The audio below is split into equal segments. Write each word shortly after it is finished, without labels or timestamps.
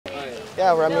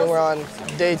Yeah, we're on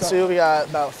day 2. We got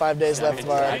about 5 days left of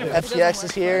our FTX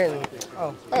is here, and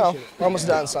I don't know, we're almost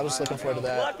done, so I'm just looking forward to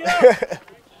that.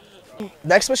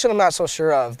 Next mission I'm not so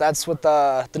sure of. That's with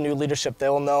the new leadership. They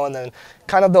will know, and then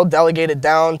kind of they'll delegate it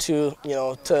down to,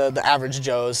 to the average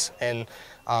Joes, and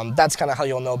that's kind of how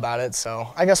you'll know about it. So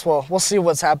I guess we'll see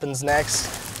what happens next.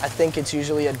 I think it's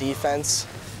usually a defense,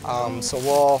 so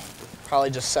we'll probably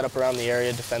just set up around the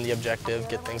area, defend the objective,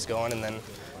 get things going, and then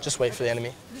just wait for the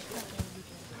enemy.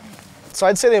 So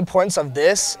I'd say the importance of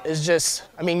this is just,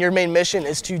 your main mission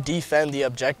is to defend the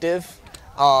objective.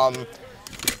 And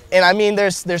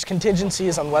there's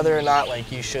contingencies on whether or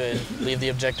not you should leave the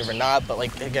objective or not, but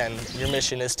again, your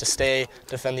mission is to stay,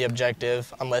 defend the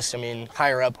objective, unless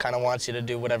higher up kind of wants you to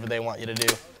do whatever they want you to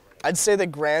do. I'd say the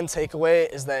grand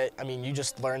takeaway is that you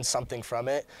just learn something from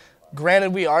it.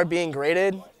 Granted, we are being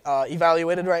graded,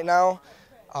 evaluated right now.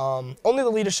 Only the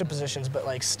leadership positions, but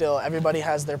still, everybody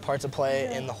has their part to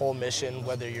play in the whole mission,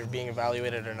 whether you're being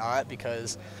evaluated or not,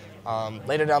 because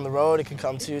later down the road it can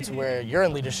come to where you're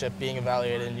in leadership being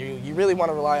evaluated, and you really want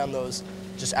to rely on those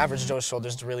just average Joe's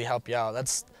shoulders to really help you out.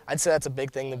 I'd say that's a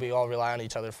big thing that we all rely on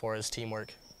each other for, is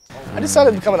teamwork. I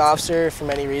decided to become an officer for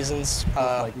many reasons,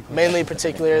 mainly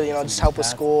particularly, just help with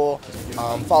school,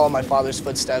 follow my father's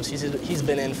footsteps. He's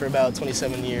been in for about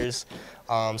 27 years.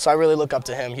 So I really look up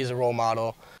to him. He's a role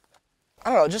model.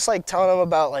 I don't know, just telling him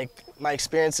about my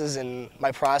experiences and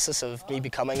my process of me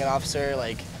becoming an officer.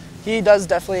 He does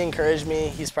definitely encourage me.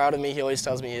 He's proud of me. He always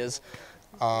tells me he is.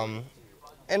 And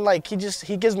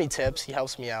he gives me tips. He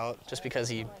helps me out just because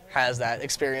he has that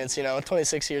experience.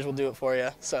 26 years will do it for you.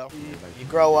 So you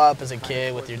grow up as a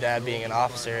kid with your dad being an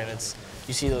officer, and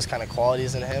you see those kind of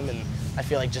qualities in him. And I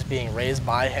feel like just being raised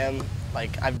by him,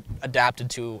 I've adapted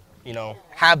to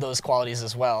have those qualities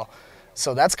as well.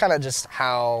 So that's kind of just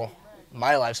how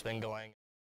my life's been going.